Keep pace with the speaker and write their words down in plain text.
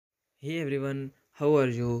Hey everyone, how are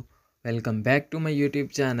you? Welcome back to my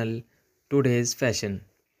YouTube channel, Today's Fashion.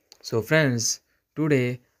 So, friends,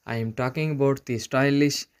 today I am talking about the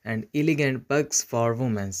stylish and elegant bugs for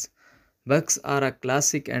women. Bugs are a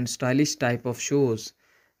classic and stylish type of shoes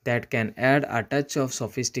that can add a touch of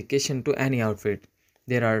sophistication to any outfit.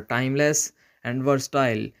 They are timeless and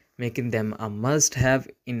versatile, making them a must have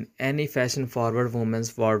in any fashion forward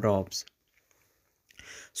women's wardrobes.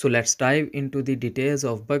 So let's dive into the details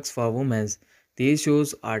of Bugs for Women. These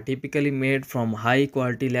shoes are typically made from high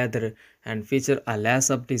quality leather and feature a lace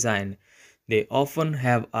up design. They often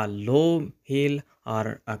have a low heel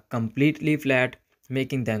or a completely flat,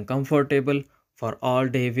 making them comfortable for all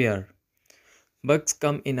day wear. Bugs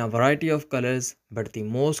come in a variety of colors, but the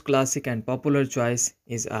most classic and popular choice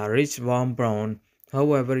is a rich warm brown.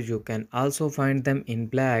 However, you can also find them in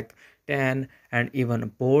black, tan, and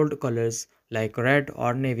even bold colors like red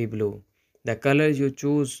or navy blue. The color you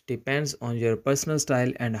choose depends on your personal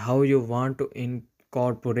style and how you want to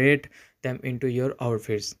incorporate them into your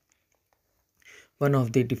outfits. One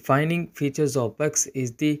of the defining features of Bugs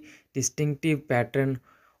is the distinctive pattern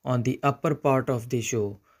on the upper part of the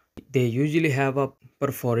shoe. They usually have a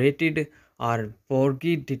perforated or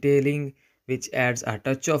porgy detailing which adds a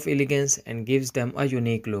touch of elegance and gives them a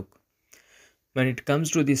unique look. When it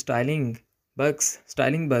comes to the styling bugs,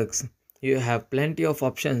 you have plenty of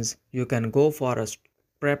options. You can go for a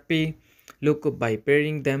strappy look by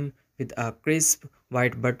pairing them with a crisp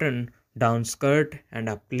white button down skirt and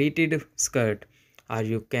a pleated skirt, or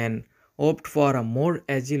you can opt for a more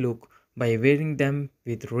edgy look by wearing them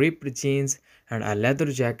with ripped jeans and a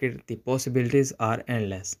leather jacket. The possibilities are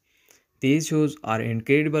endless. These shoes are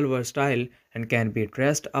incredibly versatile and can be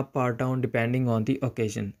dressed up or down depending on the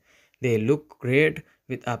occasion. They look great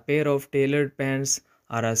with a pair of tailored pants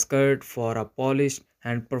or a skirt for a polished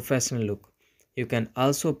and professional look. You can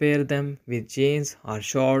also pair them with jeans or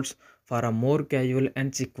shorts for a more casual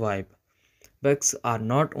and chic vibe. Bugs are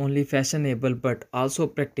not only fashionable but also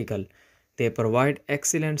practical. They provide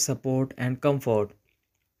excellent support and comfort,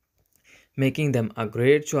 making them a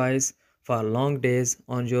great choice for long days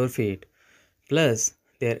on your feet. Plus,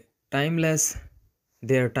 timeless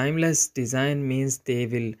their timeless design means they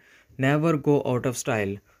will never go out of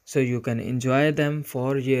style, so you can enjoy them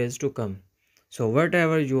for years to come. So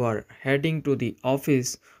whatever you are heading to the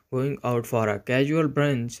office, going out for a casual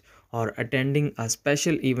brunch or attending a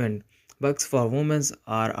special event, Bucks for Women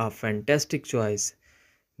are a fantastic choice.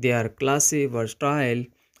 They are classy, versatile,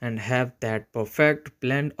 and have that perfect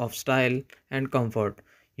blend of style and comfort.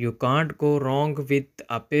 You can't go wrong with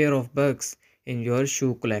a pair of bugs in your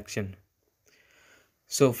shoe collection.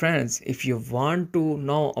 So, friends, if you want to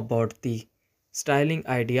know about the styling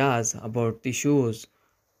ideas about the shoes,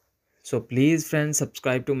 so please, friends,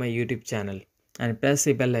 subscribe to my YouTube channel and press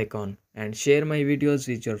the bell icon and share my videos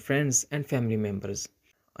with your friends and family members.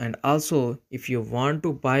 And also, if you want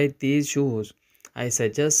to buy these shoes, I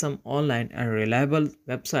suggest some online and reliable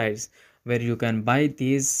websites where you can buy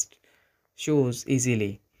these shoes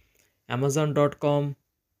easily. Amazon.com,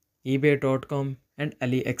 eBay.com, and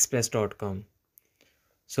AliExpress.com.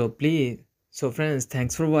 So friends,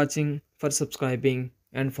 thanks for watching, for subscribing,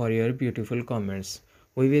 and for your beautiful comments.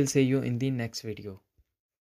 We will see you in the next video.